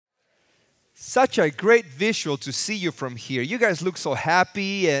Such a great visual to see you from here. You guys look so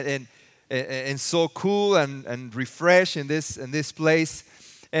happy and so cool and refreshed in this place.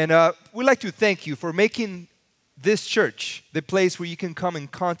 And we'd like to thank you for making this church the place where you can come in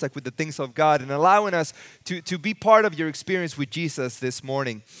contact with the things of God and allowing us to be part of your experience with Jesus this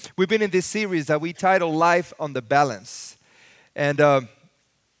morning. We've been in this series that we titled Life on the Balance. And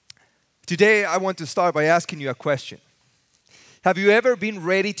today I want to start by asking you a question. Have you ever been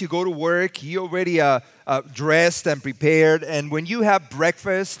ready to go to work? You already dressed and prepared, and when you have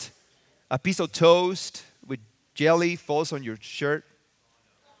breakfast, a piece of toast with jelly falls on your shirt?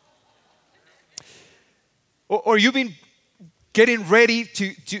 Or you've been getting ready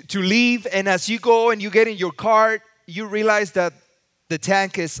to leave, and as you go and you get in your car, you realize that the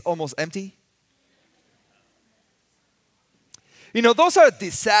tank is almost empty? You know, those are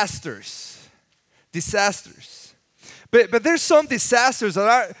disasters. Disasters. But there's some disasters that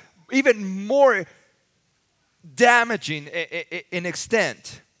are even more damaging in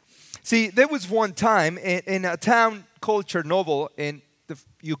extent. See, there was one time in a town called Chernobyl in the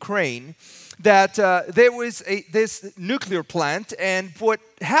Ukraine that there was this nuclear plant, and what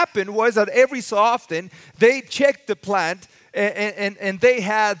happened was that every so often they checked the plant and they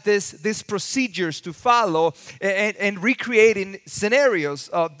had these procedures to follow and recreating scenarios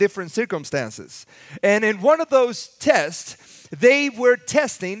of different circumstances. And in one of those tests, they were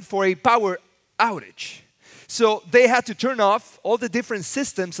testing for a power outage. So they had to turn off all the different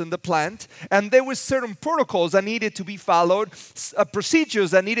systems in the plant, and there were certain protocols that needed to be followed,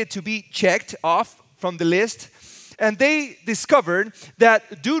 procedures that needed to be checked off from the list. And they discovered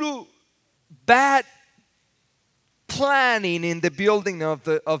that due to bad planning in the building of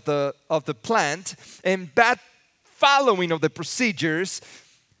the plant and bad following of the procedures,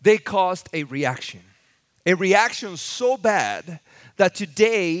 they caused a reaction. A reaction so bad that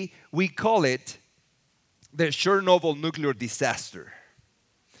today we call it the Chernobyl nuclear disaster.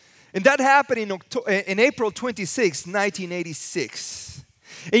 And that happened in April 26, 1986.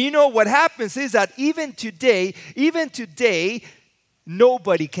 And you know what happens is that even today,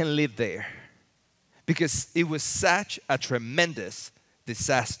 nobody can live there, because it was such a tremendous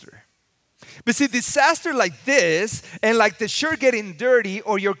disaster. But see, disaster like this, and like the shirt getting dirty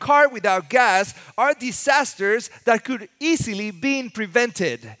or your car without gas, are disasters that could easily be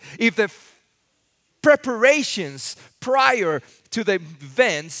prevented if the preparations prior to the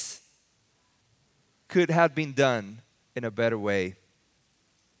events could have been done in a better way.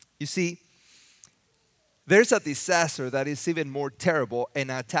 You see, there's a disaster that is even more terrible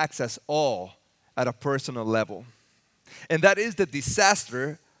and attacks us all at a personal level. And that is the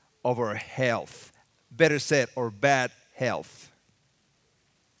disaster of our health. Better said, our bad health.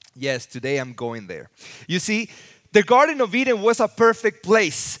 Yes, today I'm going there. You see, the Garden of Eden was a perfect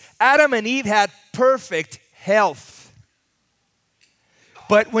place. Adam and Eve had perfect health.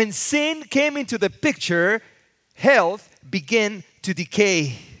 But when sin came into the picture, health began to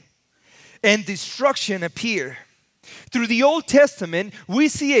decay and destruction appeared. Through the Old Testament, we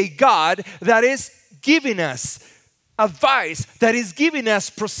see a God that is giving us advice, that is giving us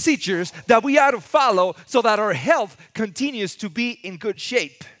procedures that we ought to follow so that our health continues to be in good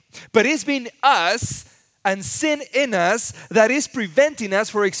shape. But it's been us and sin in us that is preventing us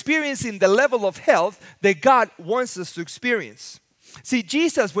from experiencing the level of health that God wants us to experience. See,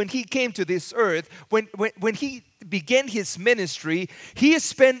 Jesus, when he came to this earth, when he began his ministry, he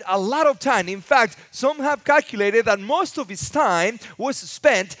spent a lot of time. In fact, some have calculated that most of his time was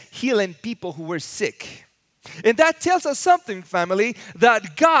spent healing people who were sick. And that tells us something, family,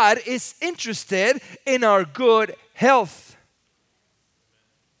 that God is interested in our good health.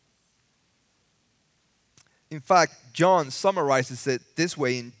 In fact, John summarizes it this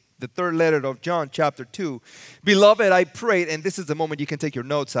way in the third letter of John, chapter 2. Beloved, I pray, and this is the moment you can take your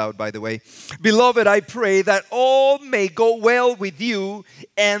notes out, by the way. Beloved, I pray that all may go well with you,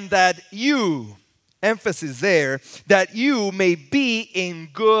 and that you, emphasis there, that you may be in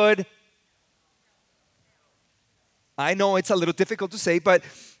good. I know it's a little difficult to say, but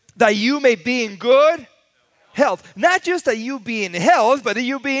that you may be in good health. Not just that you be in health, but that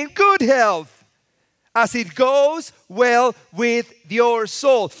you be in good health, as it goes well with your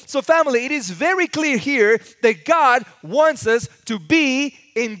soul. So family, it is very clear here that God wants us to be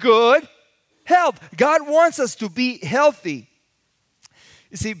in good health. God wants us to be healthy.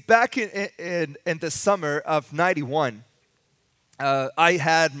 You see, back in the summer of 91, I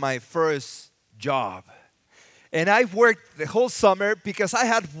had my first job. And I worked the whole summer because I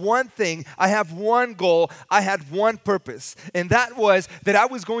had one thing, I have one goal, I had one purpose. And that was that I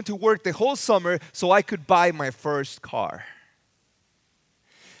was going to work the whole summer so I could buy my first car.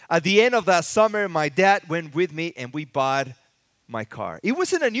 At the end of that summer, my dad went with me and we bought my car. It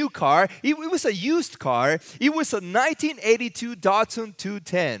wasn't a new car. It was a used car. It was a 1982 Datsun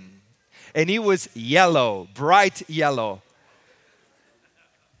 210. And it was yellow, bright yellow.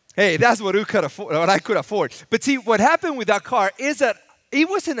 Hey, that's what I could afford. But see, what happened with that car is that it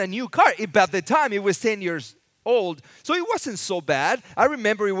wasn't a new car. At the time, it was 10 years old. So it wasn't so bad. I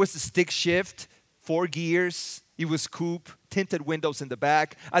remember it was a stick shift, 4 gears. It was coupe, tinted windows in the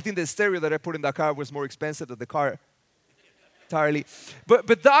back. I think the stereo that I put in that car was more expensive than the car entirely.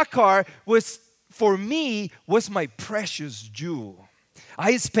 But that car was, for me, was my precious jewel.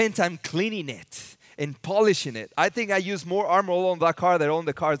 I spent time cleaning it and polishing it. I think I used more Armor All on that car than on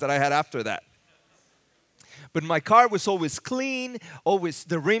the cars that I had after that. But my car was always clean,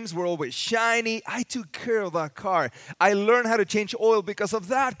 the rims were always shiny. I took care of that car. I learned how to change oil because of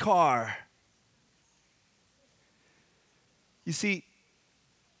that car. You see,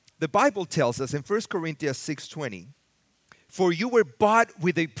 the Bible tells us in 1 Corinthians 6:20, for you were bought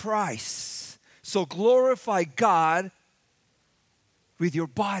with a price, so glorify God with your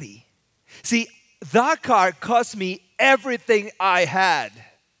body. See, that car cost me everything I had.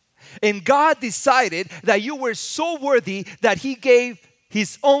 And God decided that you were so worthy that He gave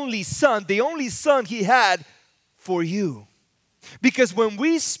His only Son, the only Son He had, for you. Because when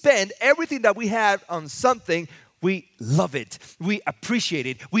we spend everything that we have on something, we love it, we appreciate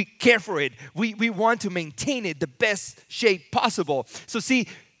it, we care for it, we want to maintain it the best shape possible. So see,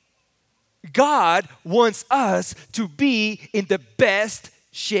 God wants us to be in the best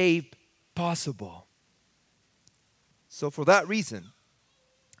shape possible. So for that reason,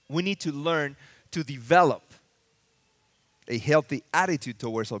 we need to learn to develop a healthy attitude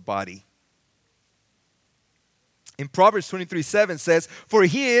towards our body. In Proverbs 23:7 says, for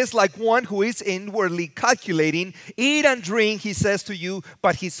he is like one who is inwardly calculating. Eat and drink, he says to you,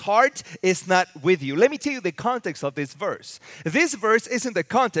 but his heart is not with you. Let me tell you the context of this verse. This verse is in the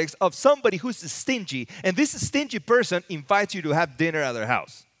context of somebody who's stingy. And this stingy person invites you to have dinner at their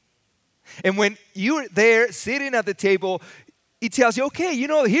house. And when you're there sitting at the table, it tells you, okay,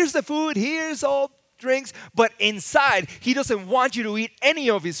 here's the food, here's all drinks, but inside, he doesn't want you to eat any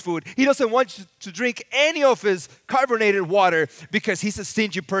of his food. He doesn't want you to drink any of his carbonated water because he's a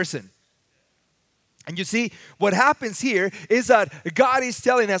stingy person. And you see, what happens here is that God is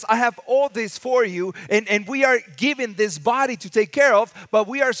telling us, I have all this for you, and we are given this body to take care of, but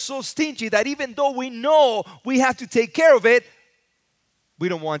we are so stingy that even though we know we have to take care of it, we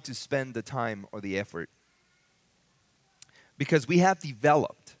don't want to spend the time or the effort. Because we have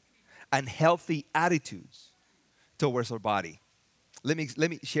developed unhealthy attitudes towards our body. Let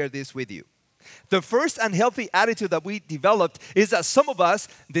me share this with you. The first unhealthy attitude that we developed is that some of us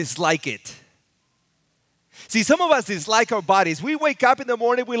dislike it. See, some of us dislike our bodies. We wake up in the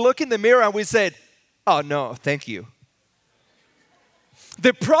morning, we look in the mirror and we said, oh no, thank you.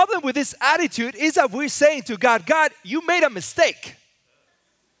 The problem with this attitude is that we're saying to God, God, you made a mistake.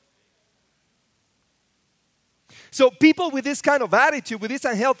 So people with this kind of attitude, with this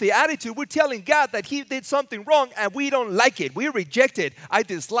unhealthy attitude, we're telling God that He did something wrong and we don't like it. We reject it. I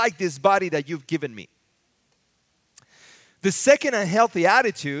dislike this body that you've given me. The second unhealthy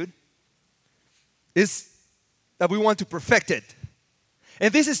attitude is that we want to perfect it.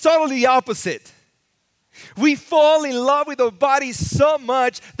 And this is totally the opposite. We fall in love with our bodies so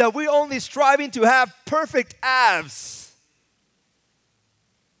much that we're only striving to have perfect abs.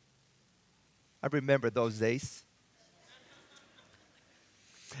 I remember those days.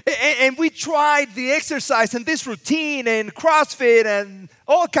 And we tried the exercise and this routine and CrossFit and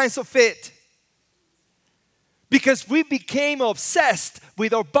all kinds of fit. Because we became obsessed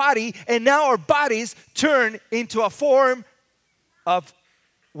with our body, and now our bodies turn into a form of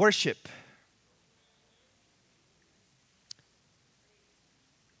worship.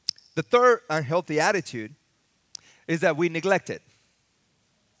 The third unhealthy attitude is that we neglect it.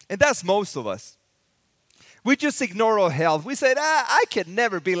 And that's most of us. We just ignore our health. We said, I can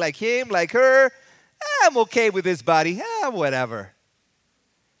never be like him, like her. I'm okay with this body. Whatever.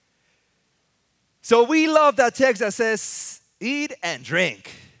 So we love that text that says, eat and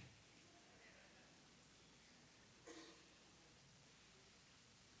drink.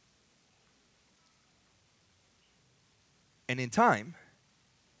 And in time,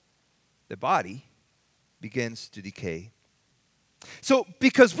 the body begins to decay. So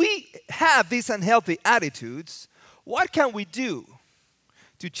because we have these unhealthy attitudes, what can we do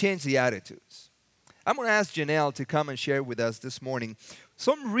to change the attitudes? I'm going to ask Janelle to come and share with us this morning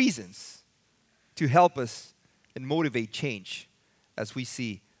some reasons to help us and motivate change as we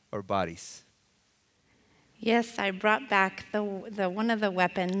see our bodies. Yes, I brought back the one of the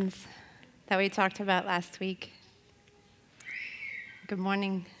weapons that we talked about last week. Good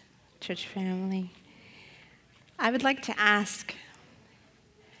morning, church family. I would like to ask,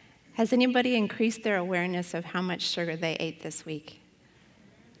 has anybody increased their awareness of how much sugar they ate this week?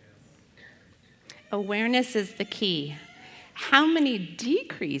 Awareness is the key. How many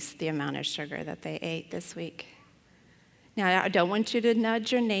decreased the amount of sugar that they ate this week? Now, I don't want you to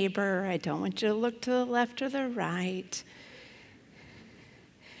nudge your neighbor. I don't want you to look to the left or the right,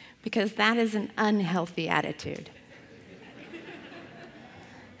 because that is an unhealthy attitude.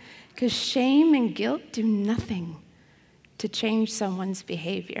 Because shame and guilt do nothing to change someone's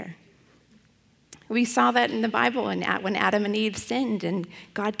behavior. We saw that in the Bible when Adam and Eve sinned and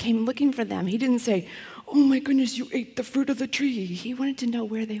God came looking for them. He didn't say, "Oh my goodness, you ate the fruit of the tree." He wanted to know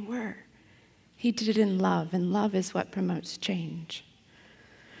where they were. He did it in love, and love is what promotes change.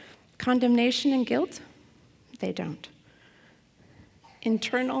 Condemnation and guilt, they don't.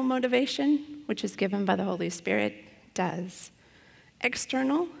 Internal motivation, which is given by the Holy Spirit, does.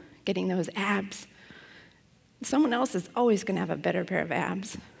 External, getting those abs. Someone else is always going to have a better pair of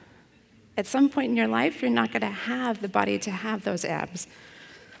abs. At some point in your life, you're not going to have the body to have those abs.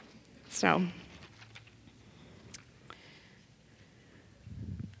 So,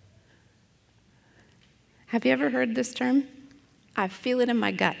 have you ever heard this term? I feel it in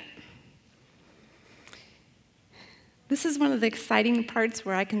my gut. This is one of the exciting parts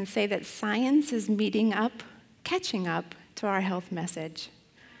where I can say that science is catching up to our health message.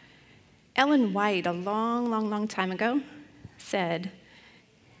 Ellen White, a long time ago, said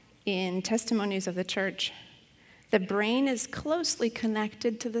in Testimonies of the Church, the brain is closely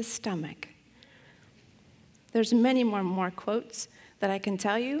connected to the stomach. There's many more quotes that I can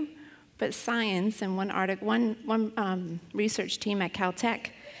tell you, but science and one research team at Caltech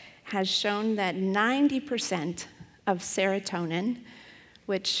has shown that 90% of serotonin,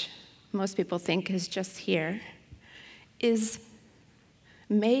 which most people think is just here, is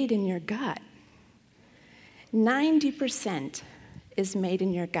made in your gut. 90% is made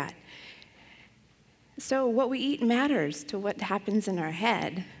in your gut. So what we eat matters to what happens in our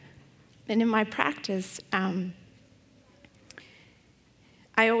head. And in my practice,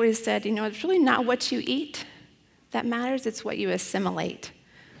 I always said, it's really not what you eat that matters, it's what you assimilate.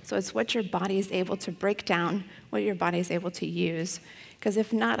 So it's what your body is able to break down, what your body is able to use. Because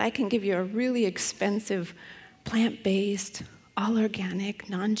if not, I can give you a really expensive, plant-based, all-organic,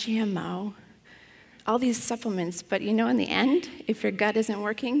 non-GMO, all these supplements, but in the end, if your gut isn't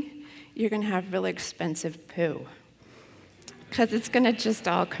working, you're going to have really expensive poo. Because it's going to just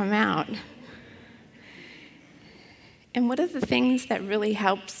all come out. And one of the things that really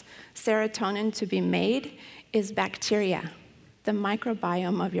helps serotonin to be made is bacteria, the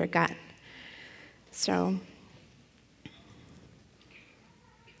microbiome of your gut. So,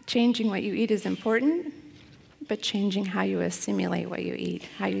 changing what you eat is important, but changing how you assimilate what you eat,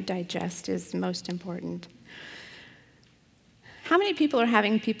 how you digest is most important. How many people are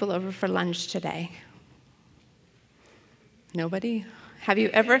having people over for lunch today? Nobody? Have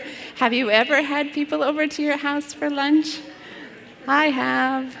you ever had people over to your house for lunch? I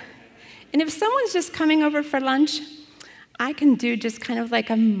have. And if someone's just coming over for lunch, I can do just kind of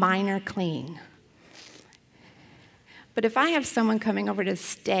like a minor clean. But if I have someone coming over to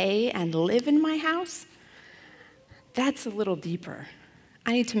stay and live in my house, that's a little deeper.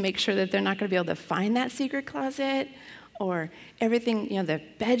 I need to make sure that they're not going to be able to find that secret closet, or everything, the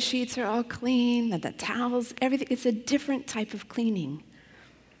bed sheets are all clean, the towels, everything. It's a different type of cleaning.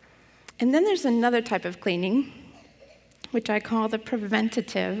 And then there's another type of cleaning, which I call the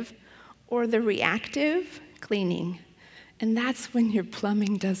preventative or the reactive cleaning. And that's when your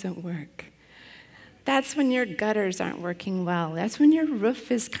plumbing doesn't work. That's when your gutters aren't working well. That's when your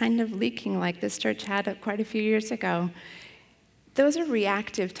roof is kind of leaking like this church had quite a few years ago. Those are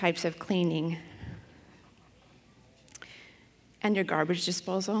reactive types of cleaning. And your garbage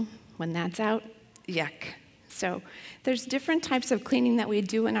disposal, when that's out, yuck. So there's different types of cleaning that we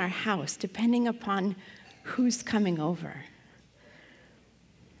do in our house depending upon who's coming over.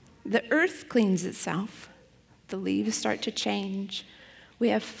 The earth cleans itself. The leaves start to change. We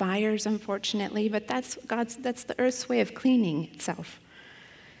have fires, unfortunately, but that's the earth's way of cleaning itself.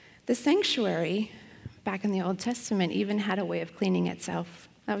 The sanctuary, back in the Old Testament, even had a way of cleaning itself.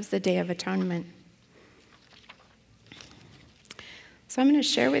 That was the Day of Atonement. So I'm going to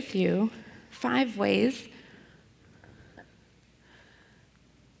share with you 5 ways.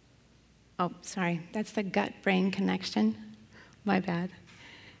 Oh, sorry, that's the gut-brain connection. My bad.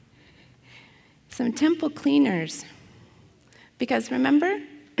 Some temple cleaners. Because remember,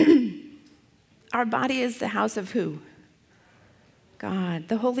 Our body is the house of who? God.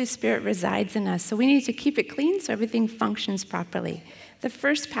 The Holy Spirit resides in us. So we need to keep it clean so everything functions properly. The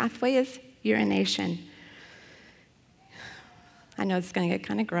first pathway is urination. I know it's going to get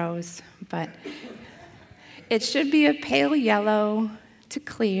kind of gross, but it should be a pale yellow to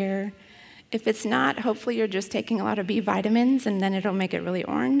clear. If it's not, hopefully you're just taking a lot of B vitamins and then it'll make it really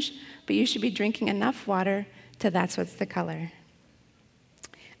orange. But you should be drinking enough water till that's what's the color.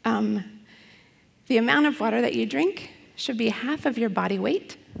 The amount of water that you drink should be half of your body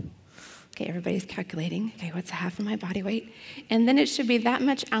weight. Okay, everybody's calculating. Okay, what's half of my body weight? And then it should be that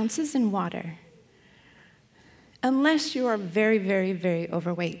much ounces in water. Unless you are very, very, very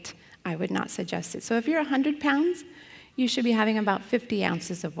overweight, I would not suggest it. So if you're 100 pounds, you should be having about 50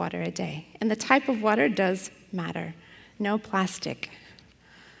 ounces of water a day. And the type of water does matter. No plastic.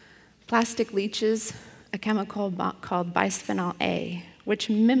 Plastic leaches a chemical called bisphenol A, which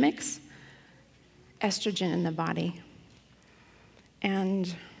mimics estrogen in the body.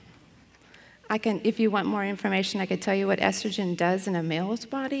 And if you want more information, I could tell you what estrogen does in a male's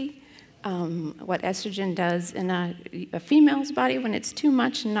body, what estrogen does in a female's body when it's too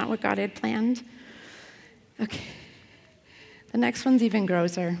much and not what God had planned. Okay. The next one's even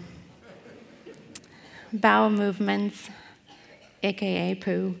grosser. Bowel movements, AKA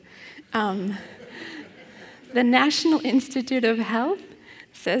poo. The National Institute of Health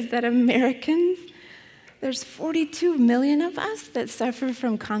says that Americans, there's 42 million of us that suffer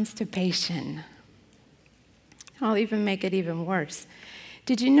from constipation. I'll even make it even worse.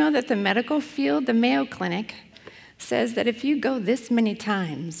 Did you know that the medical field, the Mayo Clinic, says that if you go this many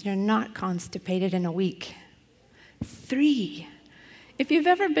times, you're not constipated in a week? 3. If you've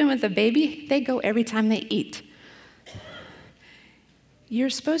ever been with a baby, they go every time they eat.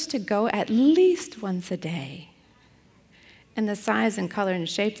 You're supposed to go at least once a day. And the size and color and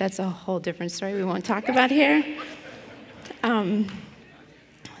shape, that's a whole different story we won't talk about here.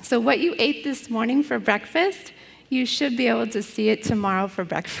 So what you ate this morning for breakfast, you should be able to see it tomorrow for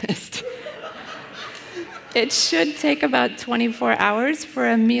breakfast. It should take about 24 hours for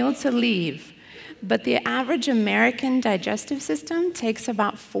a meal to leave, but the average American digestive system takes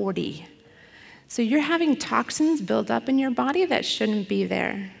about 40. So you're having toxins build up in your body that shouldn't be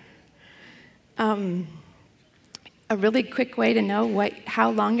there. A really quick way to know how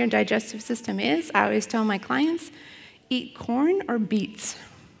long your digestive system is, I always tell my clients, eat corn or beets.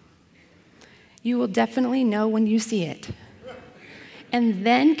 You will definitely know when you see it. And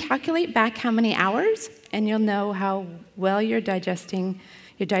then calculate back how many hours, and you'll know how well your digestive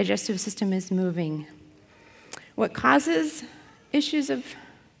system is moving. What causes issues of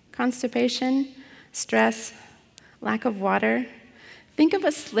constipation? Stress, lack of water. Think of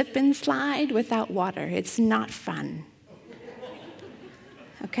a slip and slide without water. It's not fun.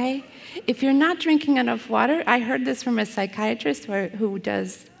 Okay? If you're not drinking enough water, I heard this from a psychiatrist who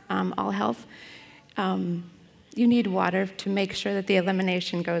does all health. You need water to make sure that the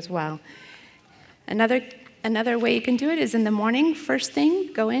elimination goes well. Another way you can do it is in the morning, first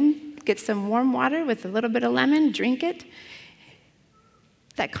thing, go in, get some warm water with a little bit of lemon, drink it.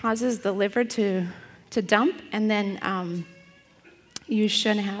 That causes the liver to dump, and then you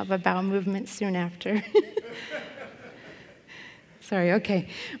should have a bowel movement soon after. Sorry, okay.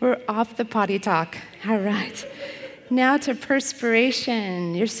 We're off the potty talk. All right. Now to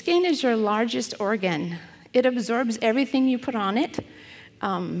perspiration. Your skin is your largest organ. It absorbs everything you put on it,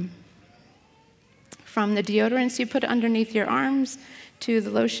 from the deodorants you put underneath your arms to the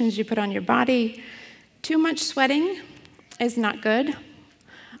lotions you put on your body. Too much sweating is not good.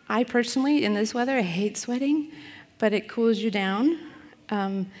 I personally, in this weather, I hate sweating, but it cools you down.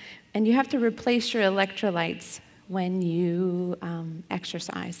 And you have to replace your electrolytes when you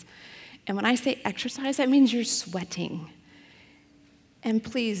exercise. And when I say exercise, that means you're sweating. And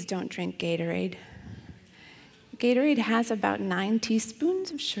please don't drink Gatorade. Gatorade has about 9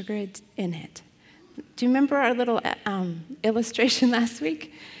 teaspoons of sugar in it. Do you remember our little illustration last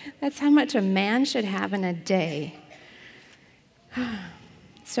week? That's how much a man should have in a day.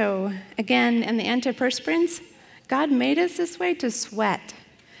 So again, in the antiperspirants, God made us this way to sweat.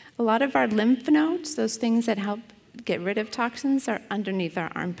 A lot of our lymph nodes, those things that help get rid of toxins, are underneath our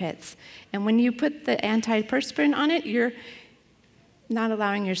armpits. And when you put the antiperspirant on it, you're not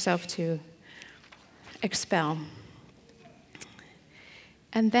allowing yourself to expel.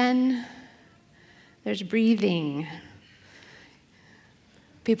 And then there's breathing.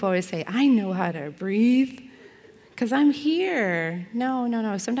 People always say, I know how to breathe because I'm here. No.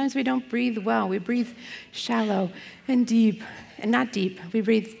 Sometimes we don't breathe well. We breathe shallow and deep, and not deep. We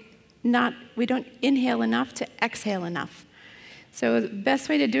don't inhale enough to exhale enough. So the best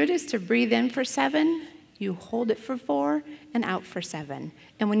way to do it is to breathe in for 7, you hold it for 4, and out for 7.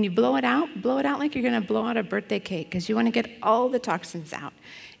 And when you blow it out like you're going to blow out a birthday cake because you want to get all the toxins out.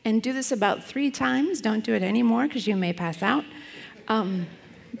 And do this about 3 times. Don't do it anymore because you may pass out.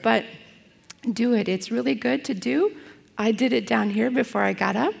 But do it. It's really good to do. I did it down here before I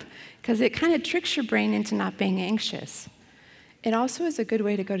got up because it kind of tricks your brain into not being anxious. It also is a good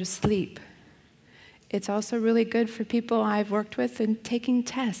way to go to sleep. It's also really good for people I've worked with in taking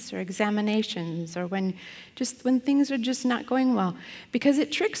tests or examinations or when things are just not going well, because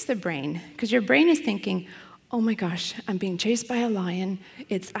it tricks the brain, because your brain is thinking, oh my gosh, I'm being chased by a lion.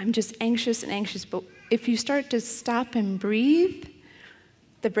 I'm just anxious and anxious. But if you start to stop and breathe,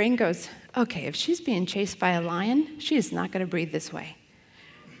 the brain goes, okay, if she's being chased by a lion, she is not going to breathe this way.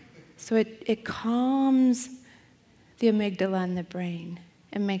 So it calms the amygdala in the brain.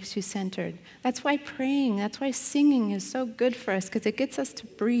 It makes you centered. That's why praying, that's why singing is so good for us, because it gets us to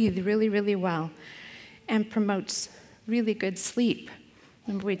breathe really, really well and promotes really good sleep.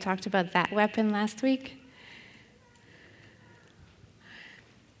 Remember we talked about that weapon last week?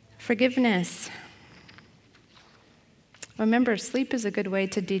 Forgiveness. Remember, sleep is a good way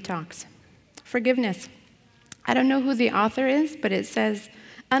to detox. Forgiveness. I don't know who the author is, but it says,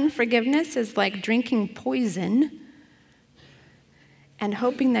 unforgiveness is like drinking poison and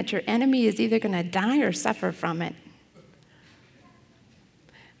hoping that your enemy is either going to die or suffer from it.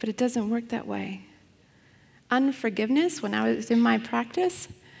 But it doesn't work that way. Unforgiveness, when I was in my practice,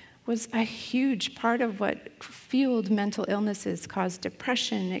 was a huge part of what fueled mental illnesses, caused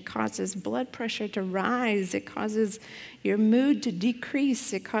depression, it causes blood pressure to rise, it causes your mood to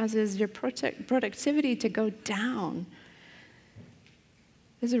decrease, it causes your productivity to go down.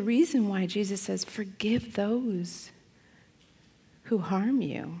 There's a reason why Jesus says, forgive those who harm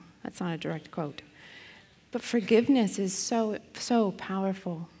you. That's not a direct quote. But forgiveness is so, so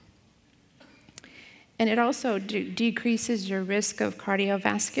powerful. And it also decreases your risk of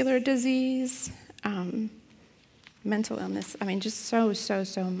cardiovascular disease, mental illness. I mean, just so, so,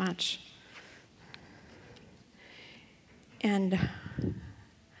 so much. And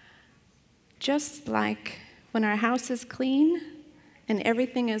just like when our house is clean and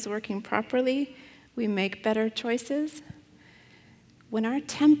everything is working properly, we make better choices. When our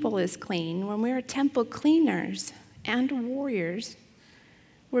temple is clean, when we are temple cleaners and warriors,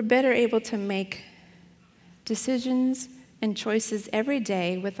 we're better able to make decisions and choices every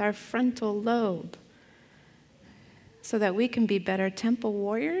day with our frontal lobe so that we can be better temple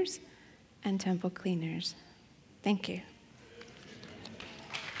warriors and temple cleaners. Thank you.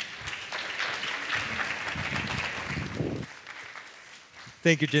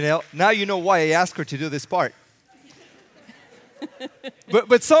 Thank you, Janelle. Now you know why I asked her to do this part.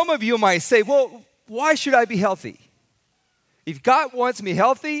 But some of you might say, well, why should I be healthy? If God wants me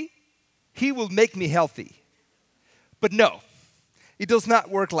healthy, He will make me healthy. But no, it does not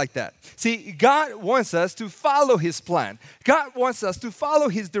work like that. See, God wants us to follow His plan. God wants us to follow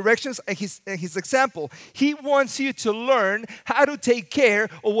His directions and His example. He wants you to learn how to take care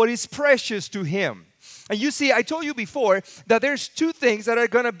of what is precious to Him. And you see, I told you before that there's 2 things that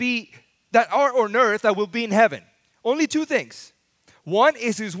are on earth that will be in heaven. Only 2 things. One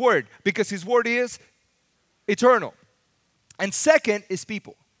is His Word, because His Word is eternal. And second is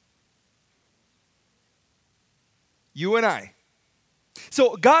people. You and I.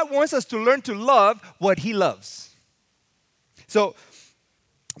 So God wants us to learn to love what He loves. So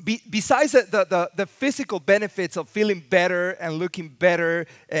besides the physical benefits of feeling better and looking better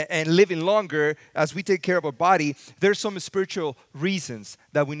and living longer as we take care of our body, there's some spiritual reasons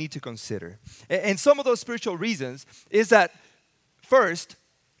that we need to consider. And some of those spiritual reasons is that, first,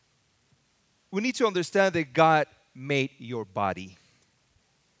 we need to understand that God made your body.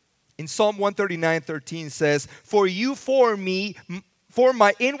 In Psalm 139:13 says, for you formed me, for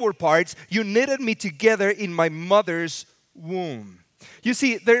my inward parts, you knitted me together in my mother's womb. You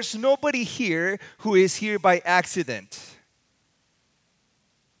see, there's nobody here who is here by accident.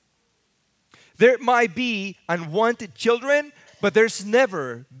 There might be unwanted children, but there's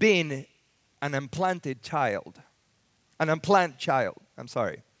never been an unplanted child.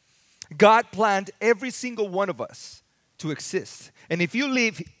 God planned every single one of us to exist. And if you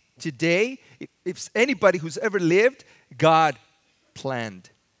live today, if anybody who's ever lived, God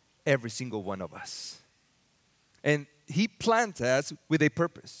planned every single one of us. And He planned us with a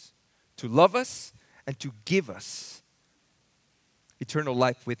purpose, to love us and to give us eternal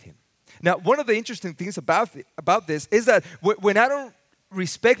life with Him. Now, one of the interesting things about this is that when I don't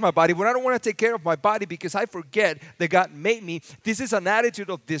respect my body, when I don't want to take care of my body because I forget that God made me, this is an attitude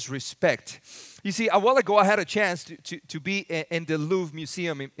of disrespect. You see, a while ago I had a chance to be in the Louvre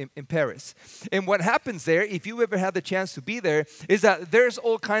Museum in Paris. And what happens there, if you ever had the chance to be there, is that there's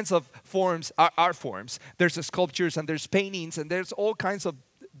all kinds of forms, art forms. There's sculptures and there's paintings and there's all kinds of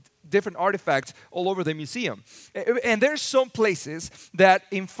different artifacts all over the museum. And there's some places that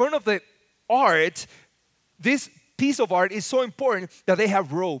in front of the art, this piece of art is so important that they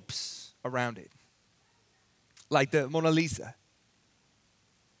have ropes around it, like the Mona Lisa.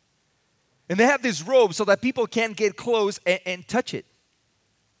 And they have this rope so that people can't get close and touch it.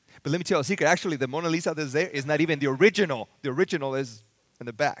 But let me tell you a secret. Actually, the Mona Lisa that's there is not even the original. The original is in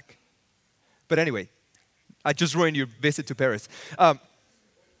the back. But anyway, I just ruined your visit to Paris.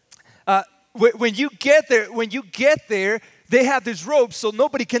 When you get there, they have this rope so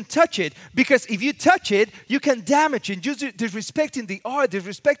nobody can touch it. Because if you touch it, you can damage it. You're disrespecting the art,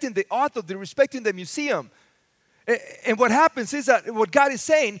 disrespecting the author, disrespecting the museum. And what happens is that what God is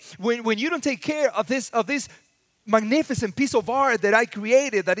saying, when you don't take care of this magnificent piece of art that I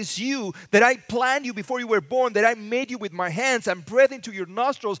created, that is you, that I planned you before you were born, that I made you with my hands and breathed into your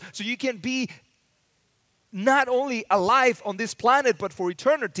nostrils so you can be not only alive on this planet but for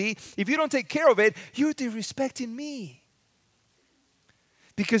eternity, if you don't take care of it, you're disrespecting me.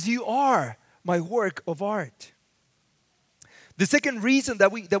 Because you are my work of art. The second reason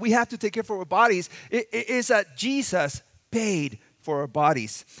that we have to take care of our bodies is that Jesus paid for our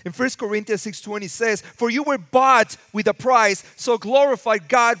bodies. In 1 Corinthians 6:20 says, "For you were bought with a price, so glorify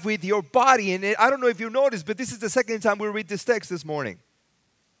God with your body." And I don't know if you noticed, but this is the second time we read this text this morning.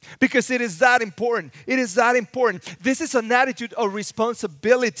 Because it is that important. It is that important. This is an attitude of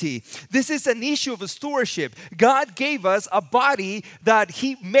responsibility. This is an issue of stewardship. God gave us a body that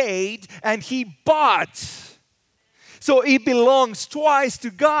He made and He bought. So it belongs twice to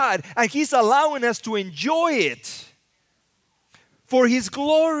God, and He's allowing us to enjoy it for His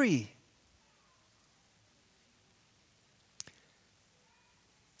glory.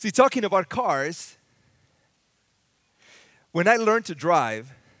 See, talking about cars, when I learned to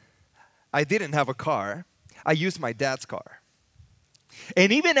drive, I didn't have a car. I used my dad's car.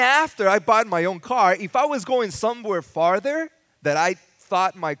 And even after I bought my own car, if I was going somewhere farther that I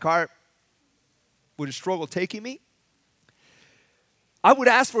thought my car would struggle taking me, I would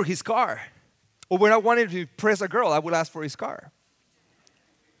ask for his car. Or when I wanted to impress a girl, I would ask for his car.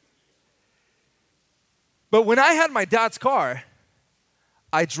 But when I had my dad's car,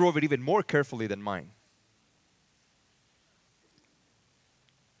 I drove it even more carefully than mine.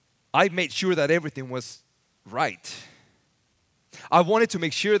 I made sure that everything was right. I wanted to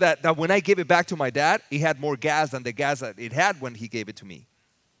make sure that when I gave it back to my dad, it had more gas than the gas that it had when he gave it to me.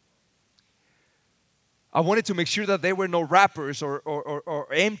 I wanted to make sure that there were no wrappers or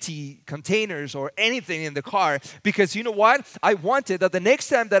empty containers or anything in the car, because you know what? I wanted that the next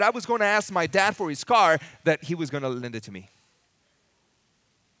time that I was going to ask my dad for his car, that he was going to lend it to me.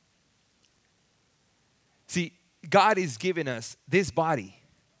 See, God is giving us this body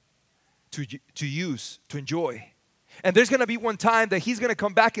to use, to enjoy. And there's going to be one time that He's going to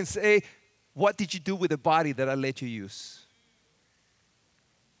come back and say, "What did you do with the body that I let you use?"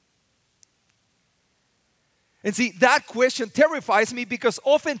 And see, that question terrifies me, because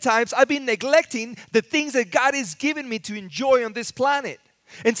oftentimes I've been neglecting the things that God has given me to enjoy on this planet.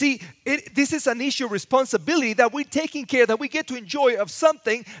 And see, this is an issue of responsibility, that we're taking care, that we get to enjoy of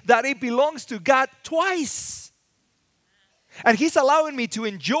something that it belongs to God twice. And He's allowing me to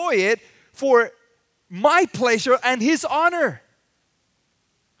enjoy it for my pleasure and His honor.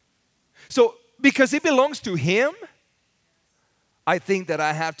 So, because it belongs to Him, I think that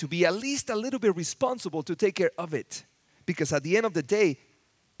I have to be at least a little bit responsible to take care of it. Because at the end of the day,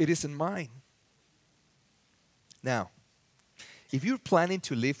 it isn't mine. Now, if you're planning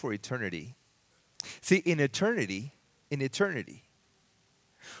to live for eternity, see, in eternity,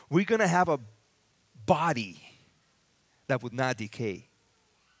 we're going to have a body that would not decay.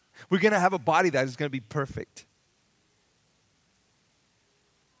 We're going to have a body that is going to be perfect.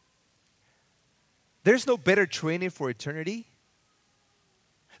 There's no better training for eternity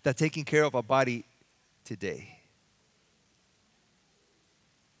than taking care of a body today.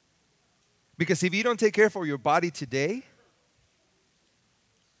 Because if you don't take care of your body today,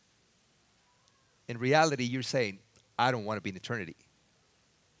 in reality, you're saying, "I don't want to be in eternity."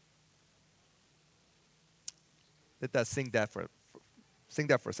 Let us sing that for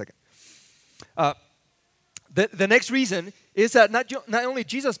a second. The next reason is that not only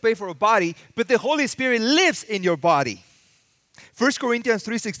Jesus paid for a body, but the Holy Spirit lives in your body. 1 Corinthians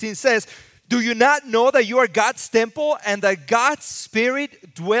 3:16 says, Do you not know that you are God's temple and that God's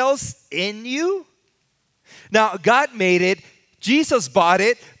Spirit dwells in you? Now, God made it. Jesus bought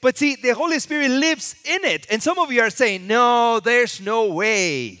it. But see, the Holy Spirit lives in it. And some of you are saying, no, there's no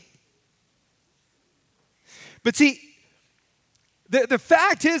way. But see, the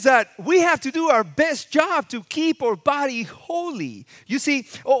fact is that we have to do our best job to keep our body holy. You see,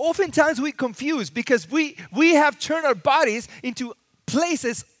 oftentimes we confuse because we have turned our bodies into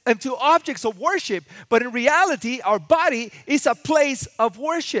places, into objects of worship. But in reality, our body is a place of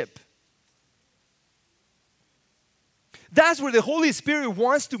worship. That's where the Holy Spirit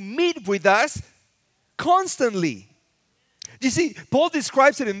wants to meet with us constantly. You see, Paul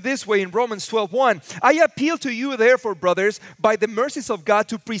describes it in this way in Romans 12:1. I appeal to you, therefore, brothers, by the mercies of God,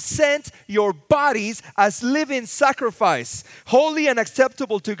 to present your bodies as living sacrifice, holy and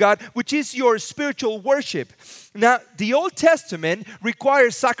acceptable to God, which is your spiritual worship. Now, the Old Testament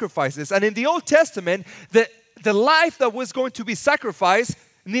requires sacrifices. And in the Old Testament, the life that was going to be sacrificed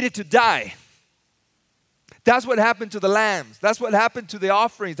needed to die. That's what happened to the lambs. That's what happened to the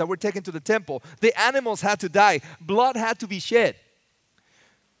offerings that were taken to the temple. The animals had to die. Blood had to be shed.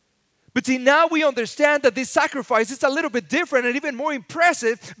 But see, now we understand that this sacrifice is a little bit different and even more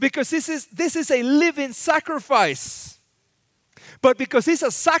impressive because this is a living sacrifice. But because it's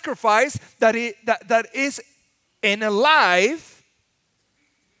a sacrifice that is alive,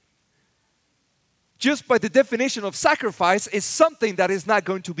 just by the definition of sacrifice, is something that is not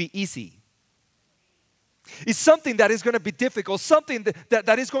going to be easy. It's something that is going to be difficult, something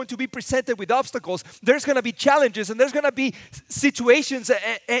that is going to be presented with obstacles. There's going to be challenges and there's going to be situations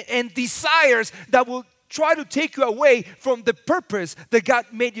and desires that will try to take you away from the purpose that God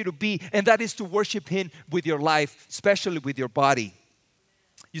made you to be, and that is to worship Him with your life, especially with your body.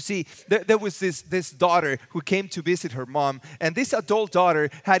 You see, there was this daughter who came to visit her mom, and this adult daughter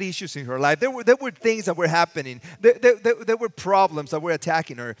had issues in her life. There were things that were happening. There were problems that were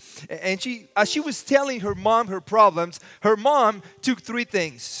attacking her. And as she was telling her mom her problems, her mom took three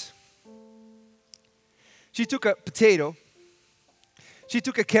things. She took a potato, she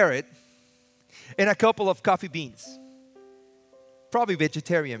took a carrot, and a couple of coffee beans, probably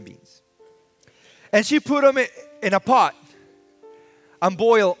vegetarian beans. And she put them in a pot and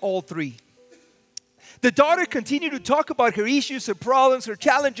boil all three. The daughter continued to talk about her issues, her problems, her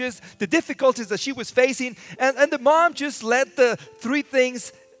challenges, the difficulties that she was facing, and the mom just let the three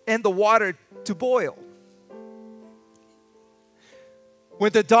things in the water to boil.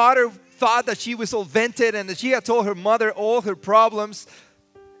 When the daughter thought that she was all vented and that she had told her mother all her problems,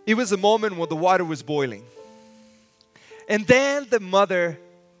 it was a moment when the water was boiling. And then the mother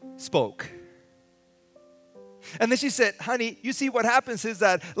spoke. And then she said, honey, you see what happens is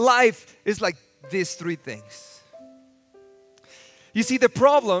that life is like these three things. You see, the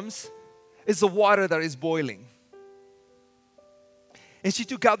problems is the water that is boiling. And she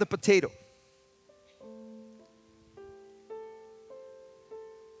took out the potato.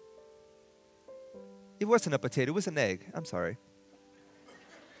 It wasn't a potato, it was an egg. I'm sorry.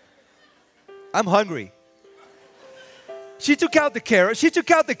 I'm hungry. She took out the carrot.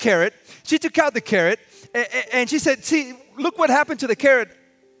 And she said, see, look what happened to the carrot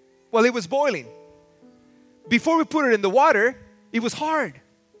while it was boiling. Before we put it in the water, it was hard.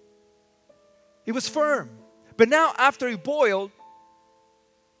 It was firm. But now after it boiled,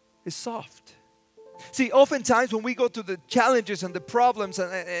 it's soft. See, oftentimes when we go to the challenges and the problems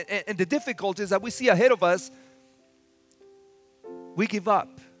and the difficulties that we see ahead of us, we give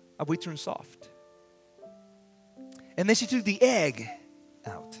up and we turn soft. And then she took the egg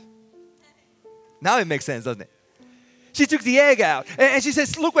out. Now it makes sense, doesn't it? She took the egg out and she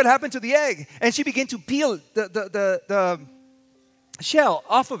says, look what happened to the egg. And she began to peel the shell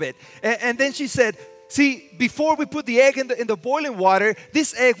off of it. And then she said, see, before we put the egg in the boiling water,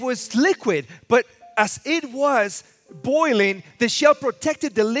 this egg was liquid. But as it was boiling, the shell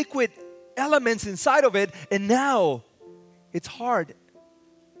protected the liquid elements inside of it. And now it's hard.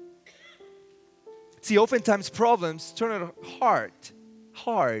 See, oftentimes problems turn out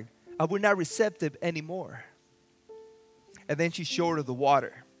hard. And we're not receptive anymore. And then she showed her the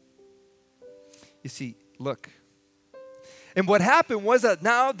water. You see, look. And what happened was that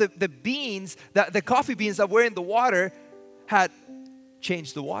now the beans, the coffee beans that were in the water had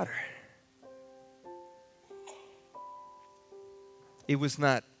changed the water. It was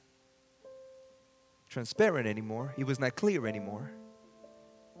not transparent anymore. It was not clear anymore.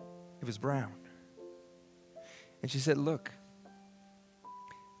 It was brown. And she said, look.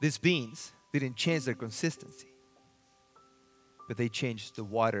 These beans didn't change their consistency, but they changed the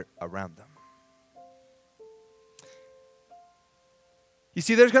water around them. You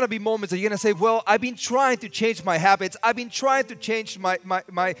see, there's going to be moments that you're going to say, well, I've been trying to change my habits. I've been trying to change my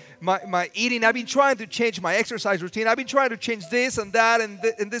eating. I've been trying to change my exercise routine. I've been trying to change this and that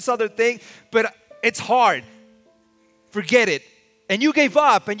and this other thing, but it's hard. Forget it. And you gave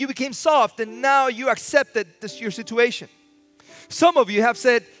up and you became soft and now you accepted your situation. Some of you have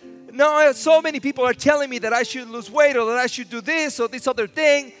said, no, so many people are telling me that I should lose weight or that I should do this or this other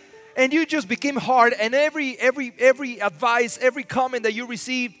thing. And you just became hard, and every advice, every comment that you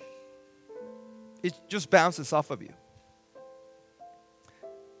receive, it just bounces off of you.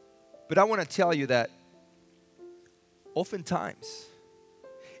 But I want to tell you that oftentimes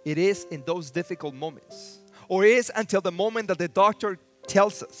it is in those difficult moments, or it is until the moment that the doctor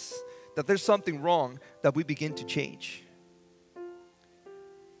tells us that there's something wrong, that we begin to change.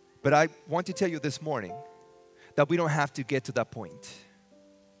 But I want to tell you this morning that we don't have to get to that point.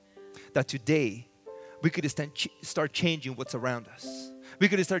 That today, we could start changing what's around us. We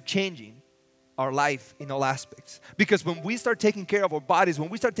could start changing our life in all aspects. Because when we start taking care of our bodies, when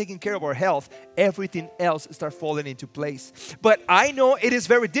we start taking care of our health, everything else starts falling into place. But I know it is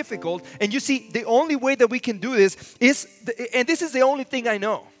very difficult. And you see, the only way that we can do this is, and this is the only thing I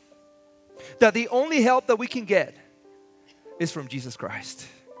know, that the only help that we can get is from Jesus Christ.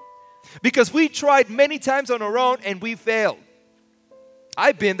 Because we tried many times on our own and we failed.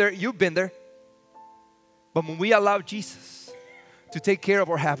 I've been there, you've been there. But when we allow Jesus to take care of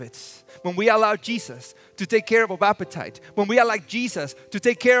our habits, when we allow Jesus to take care of our appetite, when we allow Jesus to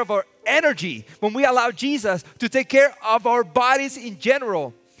take care of our energy, when we allow Jesus to take care of our bodies in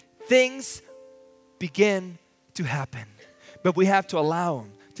general, things begin to happen. But we have to allow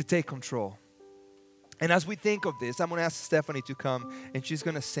Him to take control. And as we think of this, I'm going to ask Stephanie to come, and she's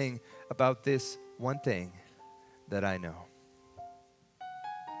going to sing about this one thing that I know.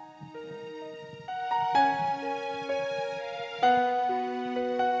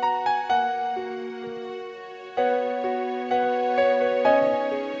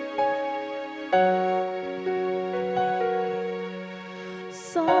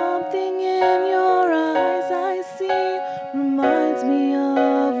 Something in your eyes I see reminds me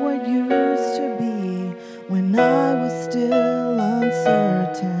of what used to be when I was still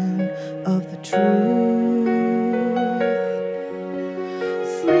uncertain of the truth.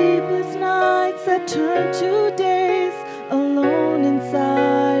 Sleepless nights that turned to days, alone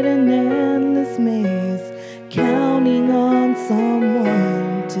inside an endless maze, counting on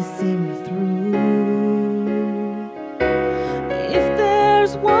someone to see me through. If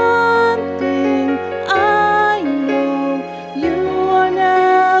there's one thing I know, you are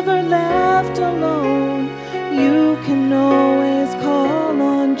never left alone. You can always call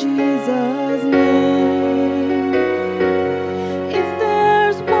on Jesus' name. If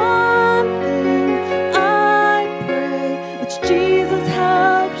there's one thing I pray, it's Jesus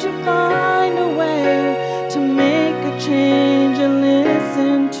helps you find a way to make a change and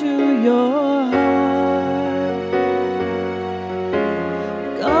listen to your heart.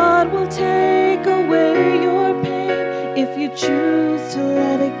 God will take away your pain if you choose to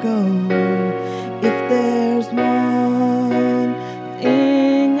let it go. If there's one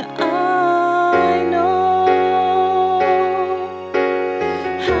thing I know,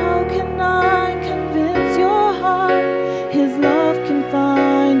 how can I convince your heart His love can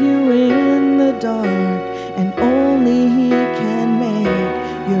find you in the dark, and only He can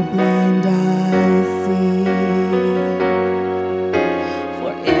make your blind eyes see.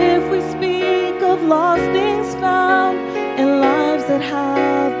 For if we speak of lost things found and lives that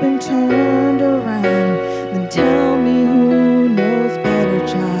have been turned around, then tell me who knows better,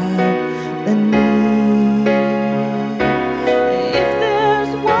 child, than me. If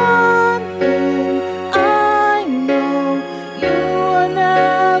there's one thing I know, you are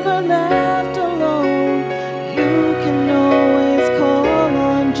never left alone. You can always call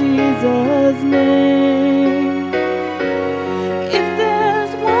on Jesus' name. If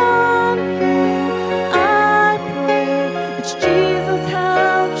there's one thing I pray, it's Jesus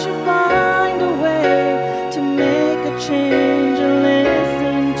helps you find a way to make a change and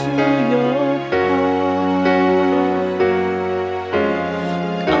listen to your heart.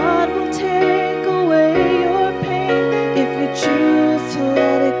 God will take away your pain if you choose to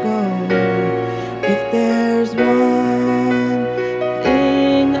let it go. If there's one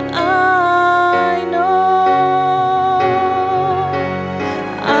thing I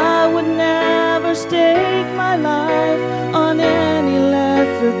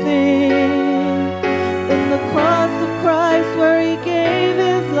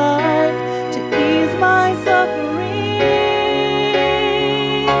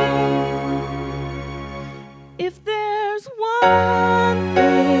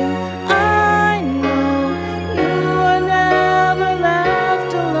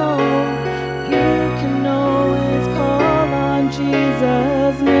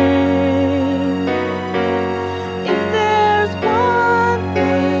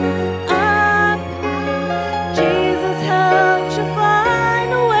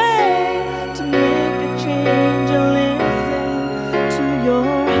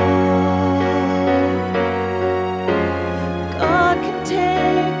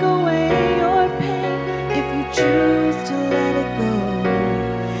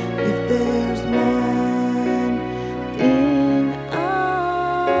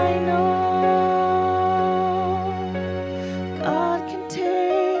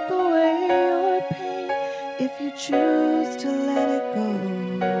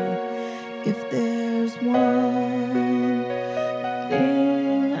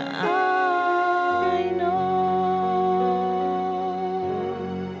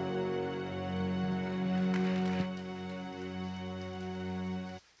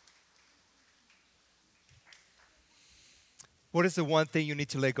What is the one thing you need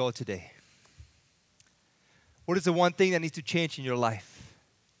to let go today? What is the one thing that needs to change in your life?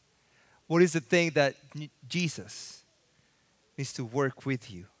 What is the thing that Jesus needs to work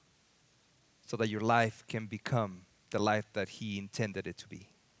with you so that your life can become the life that He intended it to be?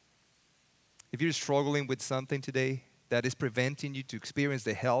 If you're struggling with something today that is preventing you to experience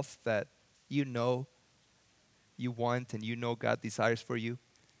the health that you know you want and you know God desires for you,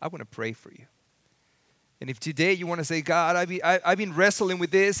 I want to pray for you. And if today you want to say, God, I've been wrestling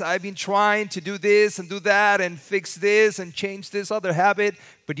with this. I've been trying to do this and do that and fix this and change this other habit,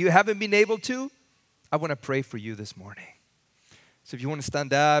 but you haven't been able to, I want to pray for you this morning. So if you want to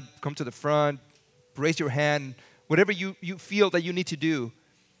stand up, come to the front, raise your hand, whatever you feel that you need to do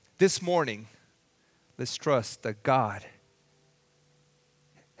this morning, let's trust that God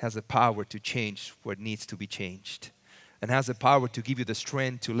has the power to change what needs to be changed and has the power to give you the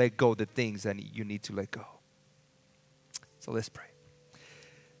strength to let go of the things that you need to let go. So let's pray.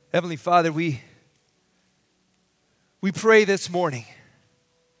 Heavenly Father, we pray this morning.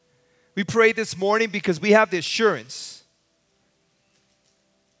 We pray this morning because we have the assurance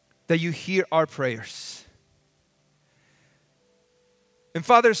that you hear our prayers. And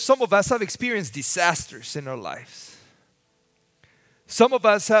Father, some of us have experienced disasters in our lives. Some of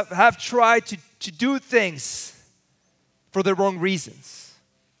us have tried to do things for the wrong reasons.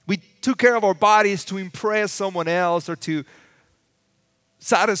 We took care of our bodies to impress someone else or to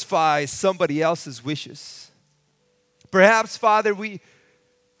satisfy somebody else's wishes. Perhaps, Father, we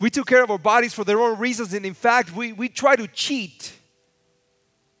took care of our bodies for the wrong reasons, and in fact, we try to cheat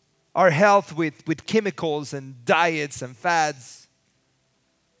our health with chemicals and diets and fads.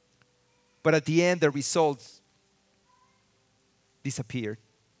 But at the end, the results disappeared.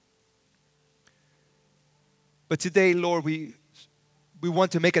 But today, Lord, we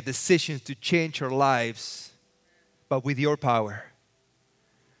want to make a decision to change our lives, but with your power.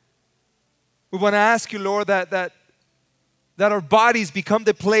 We want to ask you, Lord, that our bodies become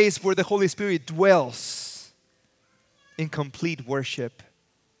the place where the Holy Spirit dwells in complete worship.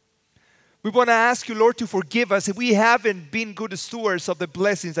 We want to ask you, Lord, to forgive us if we haven't been good stewards of the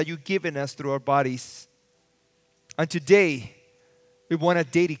blessings that you've given us through our bodies. And today, we want to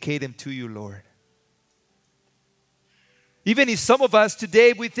dedicate them to you, Lord. Even if some of us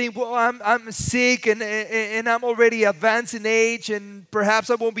today, we think, well, I'm sick and I'm already advanced in age and perhaps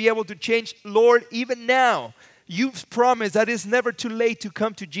I won't be able to change. Lord, even now, you've promised that it's never too late to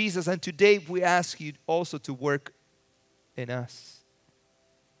come to Jesus. And today, we ask you also to work in us.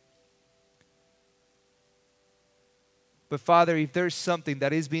 But Father, if there's something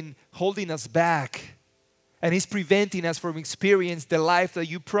that has been holding us back and is preventing us from experiencing the life that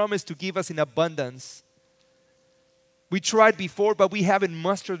you promised to give us in abundance, we tried before, but we haven't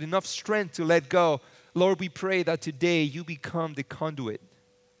mustered enough strength to let go. Lord, we pray that today you become the conduit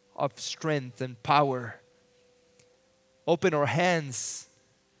of strength and power. Open our hands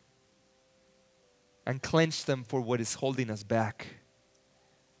and clench them for what is holding us back.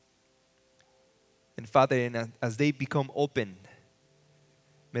 And Father, and as they become open,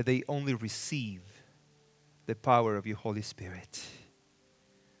 may they only receive the power of your Holy Spirit.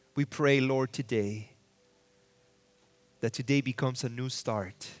 We pray, Lord, today, that today becomes a new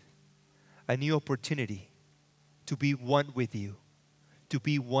start, a new opportunity to be one with you, to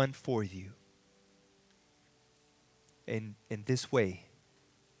be one for you. And in this way,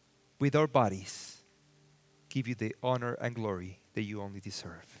 with our bodies, give you the honor and glory that you only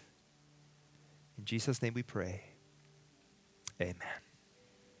deserve. In Jesus' name we pray. Amen.